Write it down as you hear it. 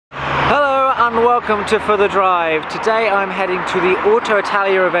and welcome to For The Drive. Today I'm heading to the Auto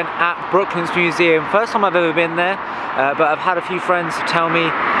Italia event at Brooklands Museum. First time I've ever been there, but I've had a few friends tell me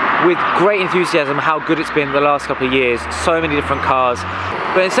with great enthusiasm how good it's been the last couple of years. So many different cars.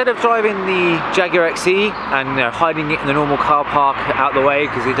 But instead of driving the Jaguar XE and hiding it in the normal car park out the way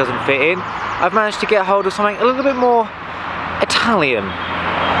because it doesn't fit in, I've managed to get hold of something a little bit more Italian.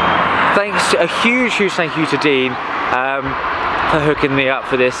 Thanks, a huge thank you to Dean for hooking me up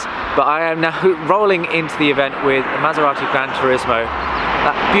for this. But I am now rolling into the event with a Maserati Gran Turismo.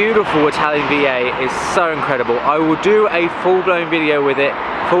 That beautiful Italian V8 is so incredible. I will do a full-blown video with it,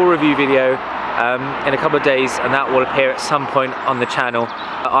 full review video, in a couple of days, and that will appear at some point on the channel.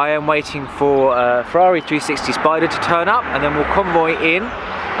 I am waiting for Ferrari 360 Spider to turn up, and then we'll convoy in,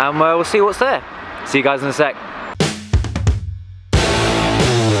 and we'll see what's there. See you guys in a sec.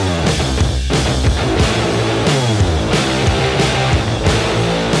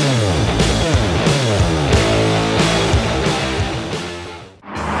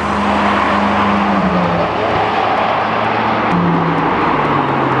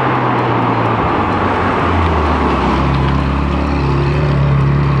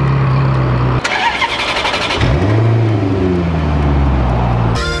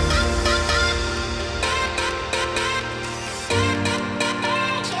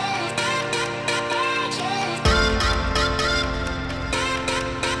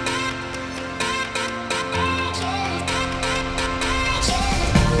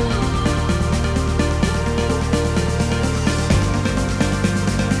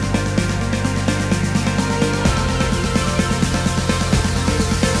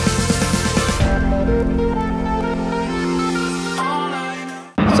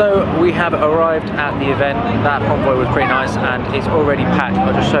 So we have arrived at the event. That convoy was pretty nice and it's already packed.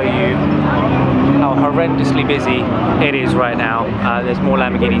 I'll just show you how horrendously busy it is right now. There's more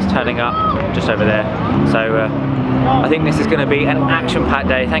Lamborghinis turning up just over there. So I think this is going to be an action-packed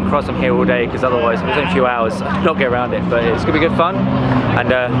day. Thank Christ I'm here all day, because otherwise if it was in a few hours I'd not get around it. But it's going to be good fun,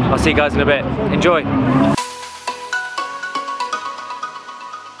 and I'll see you guys in a bit. Enjoy!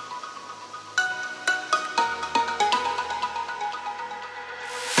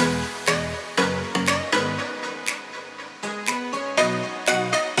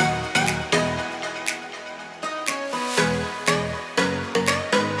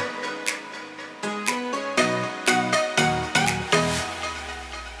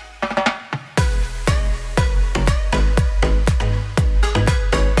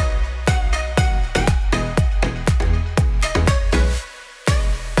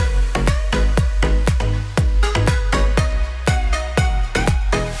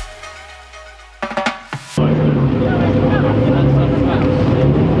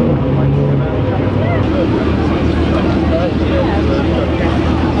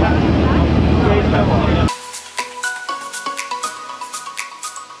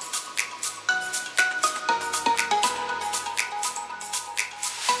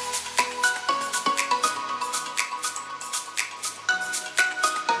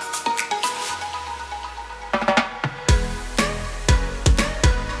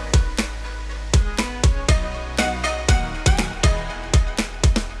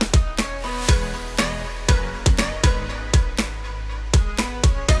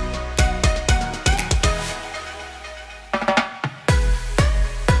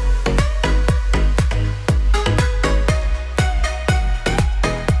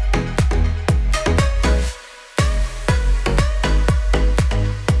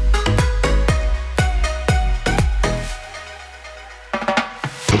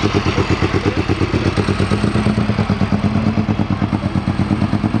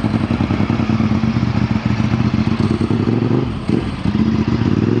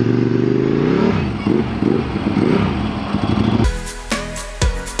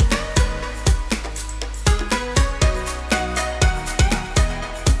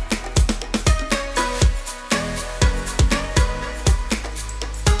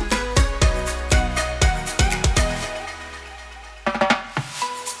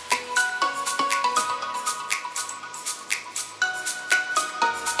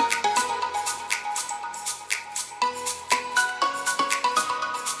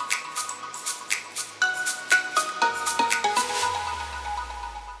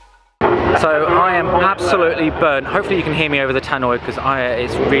 So I am absolutely burnt. Hopefully you can hear me over the tannoy because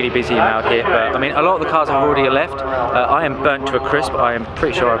it's really busy out here. But I mean, a lot of the cars have already left. I am burnt to a crisp. I am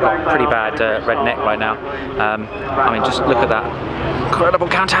pretty sure I've got pretty bad red neck right now. I mean, just look at that. incredible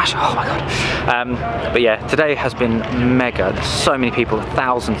Countach. Oh my god. But yeah, today has been mega. There's so many people,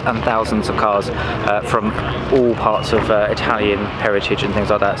 thousands and thousands of cars from all parts of Italian heritage and things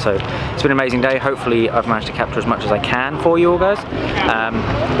like that. So it's been an amazing day. Hopefully I've managed to capture as much as I can for you all guys.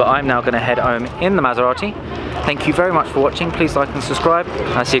 But I'm now going to head home in the Maserati. Thank you very much for watching. Please like and subscribe.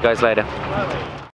 I'll see you guys later.